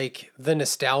kind of like the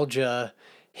nostalgia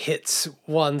hits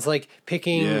ones, like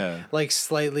picking like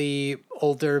slightly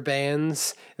older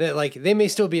bands that like they may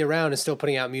still be around and still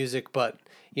putting out music, but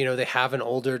they have an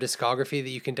older discography that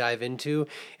you can dive into,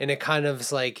 and it kind of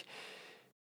is like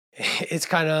it's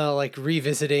kind of like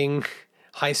revisiting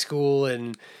high school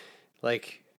and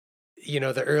like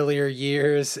the earlier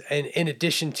years, and in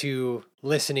addition to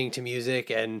listening to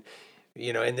music and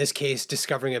in this case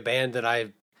discovering a band that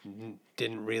I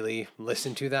didn't really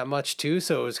listen to that much too,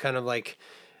 so it was kind of like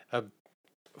a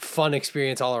fun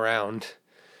experience all around.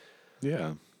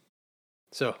 Yeah.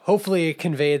 So hopefully it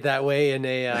conveyed that way in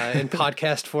a in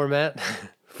podcast format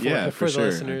for the sure.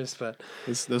 listeners. But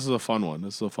this is a fun one.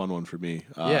 This is a fun one for me.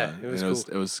 Yeah, it was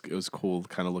cool. It was cool,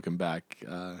 kind of looking back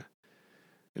and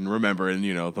remembering, the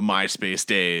MySpace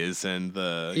days and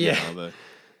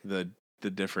the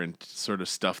different sort of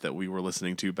stuff that we were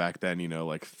listening to back then.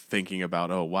 Like thinking about,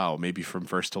 oh wow, maybe From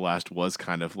First to Last was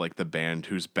kind of like the band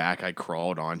whose back I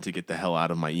crawled on to get the hell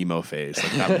out of my emo phase.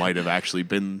 Like that might have actually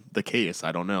been the case.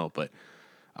 I don't know, but.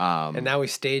 And now we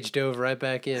stage dove right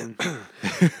back in.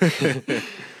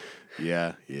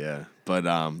 Yeah. But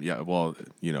well,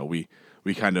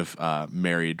 we kind of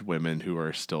married women who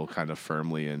are still kind of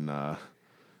firmly in that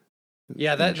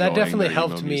definitely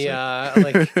helped me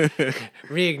like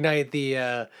reignite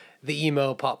the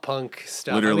emo pop punk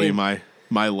stuff. Literally my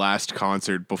last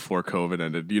concert before COVID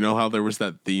ended. You know how there was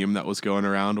that theme that was going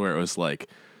around where it was like,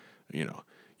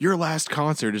 your last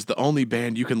concert is the only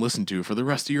band you can listen to for the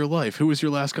rest of your life. Who was your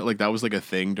last like that was like a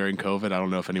thing during COVID. I don't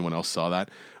know if anyone else saw that.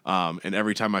 And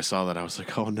every time I saw that, I was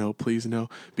like, oh no, please no.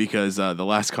 Because the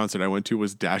last concert I went to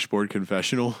was Dashboard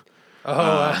Confessional.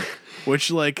 Oh,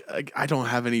 Which like I don't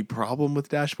have any problem with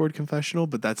Dashboard Confessional,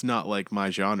 but that's not like my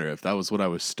genre. If that was what I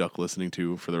was stuck listening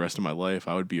to for the rest of my life,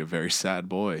 I would be a very sad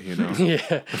boy, you know.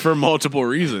 yeah. For multiple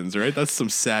reasons, right? That's some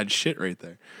sad shit right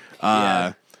there.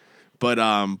 Yeah. But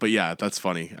yeah, that's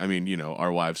funny. I mean, you know,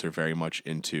 our wives are very much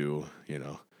into, you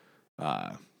know,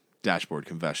 Dashboard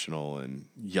Confessional and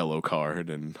Yellow Card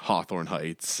and Hawthorne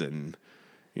Heights and,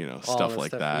 you know, All stuff the like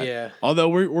stuff, that. yeah. Although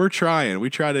we're trying. We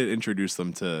try to introduce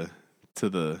them to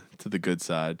the good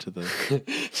side, to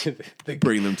the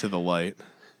bring them to the light.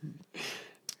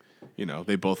 You know,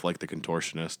 they both like The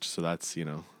Contortionist, so that's, you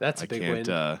know, That's a big win.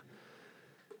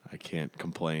 I can't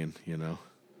complain, you know.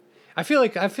 I feel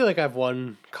like I've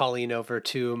won Colleen over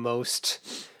to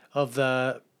most of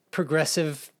the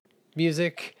progressive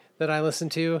music that I listen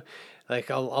to. Like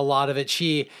a lot of it,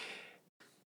 she's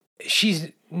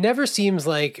never seems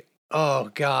like,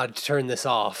 oh God, turn this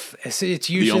off. It's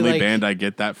usually The only like, band I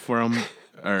get that from,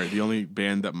 or the only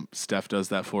band that Steph does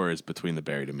that for, is Between the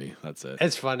Buried and Me. That's it.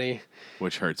 it's funny.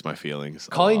 Which hurts my feelings.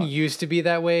 Colleen used to be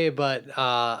that way, but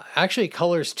actually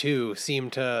Colors too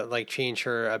seemed to like change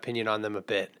her opinion on them a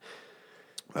bit.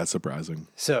 That's surprising.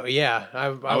 So yeah, I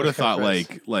would have thought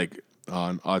impressed. like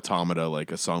on Automata,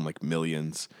 like a song like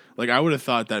Millions. Like I would have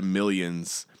thought that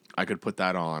Millions, I could put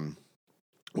that on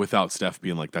without Steph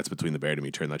being like, "That's Between the Buried and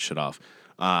Me. Turn that shit off."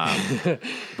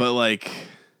 But like,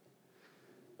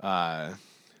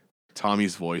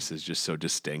 Tommy's voice is just so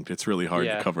distinct. It's really hard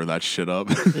to cover that shit up.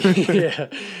 Yeah,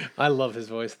 I love his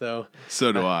voice though.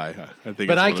 So do I. I think.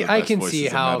 But it's one of the I best can voices see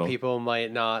in how metal. people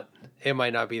might not. It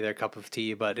might not be their cup of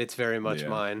tea, but it's very much Yeah.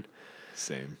 mine.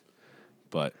 Same.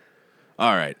 But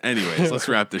all right. Anyways, let's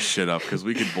wrap this shit up because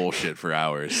we could bullshit for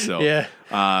hours. So Yeah.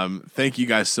 thank you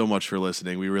guys so much for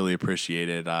listening. We really appreciate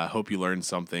it. Hope you learned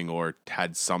something or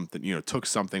had something, you know, took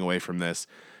something away from this.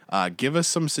 Give us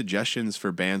some suggestions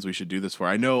for bands we should do this for.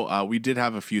 I know we did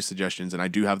have a few suggestions, and I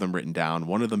do have them written down.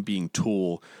 One of them being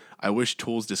Tool. I wish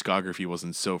Tool's discography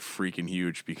wasn't so freaking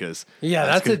huge because Yeah,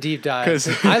 that's a deep dive.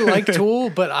 'cause- I like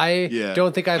Tool, but I Yeah.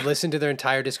 don't think I've listened to their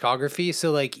entire discography.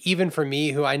 So, like, even for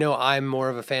me, who I know I'm more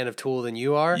of a fan of Tool than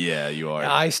you are, yeah, you are.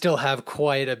 I still have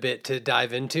quite a bit to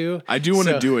dive into. I do want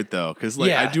to So- do it though, because like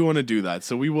Yeah. I do want to do that.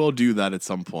 So we will do that at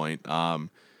some point.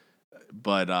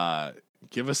 But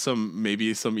give us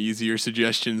maybe some easier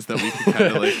suggestions that we can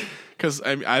kind of like, because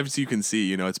as you can see,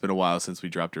 you know, it's been a while since we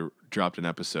dropped an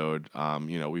episode.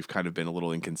 You know, we've kind of been a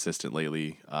little inconsistent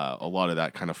lately. A lot of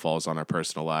that kind of falls on our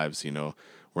personal lives. You know,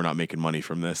 we're not making money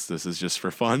from this. This is just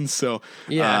for fun. So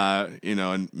Yeah. you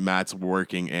know, and Matt's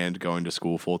working and going to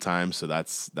school full time, so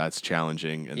that's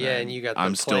challenging. And Yeah, then and you got the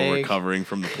I'm still plague. recovering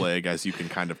from the plague, as you can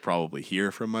kind of probably hear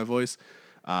from my voice.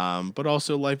 But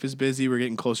also life is busy. We're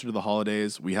getting closer to the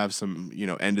holidays. We have some, you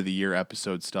know, end of the year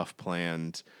episode stuff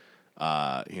planned,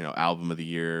 you know, album of the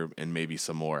year and maybe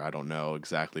some more. I don't know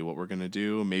exactly what we're going to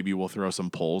do. Maybe we'll throw some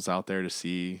polls out there to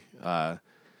see,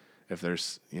 if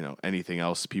there's, you know, anything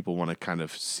else people want to kind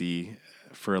of see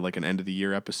for like an end of the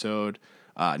year episode.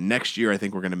 Next year, I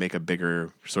think we're going to make a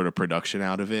bigger sort of production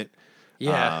out of it.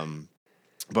 Yeah.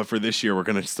 But for this year, we're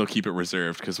going to still keep it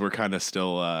reserved because we're kind of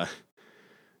still,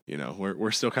 you know,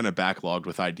 we're still kind of backlogged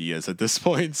with ideas at this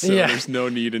point. So Yeah. there's no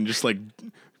need in just like,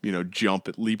 you know,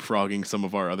 leapfrogging some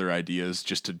of our other ideas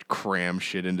just to cram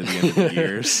shit into the end of the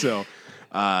year. So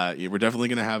yeah, we're definitely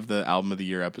going to have the album of the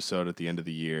year episode at the end of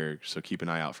the year. So keep an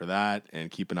eye out for that and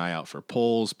keep an eye out for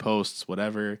polls, posts,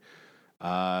 whatever.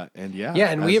 And yeah.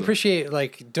 Yeah, and we as a- appreciate,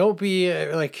 like, don't be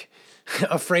like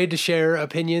afraid to share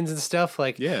opinions and stuff.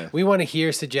 Like, Yeah. we want to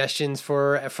hear suggestions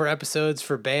for episodes,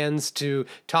 for bands to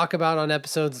talk about on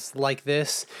episodes like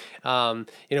this. You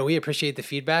know, we appreciate the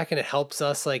feedback, and it helps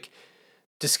us like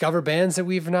discover bands that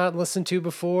we've not listened to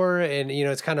before. And you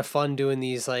know, it's kind of fun doing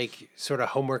these like sort of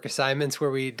homework assignments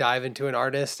where we dive into an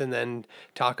artist and then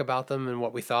talk about them and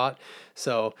what we thought.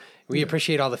 So we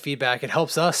appreciate all the feedback. It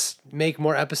helps us make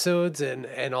more episodes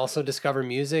and also discover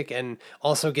music, and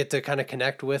also get to kind of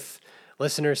connect with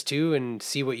listeners too and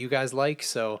see what you guys like.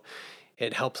 So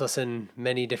it helps us in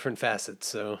many different facets.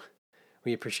 So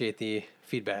we appreciate the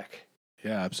feedback.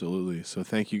 Yeah, absolutely. So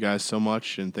thank you guys so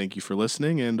much. And thank you for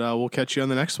listening. And we'll catch you on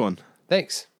the next one.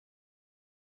 Thanks.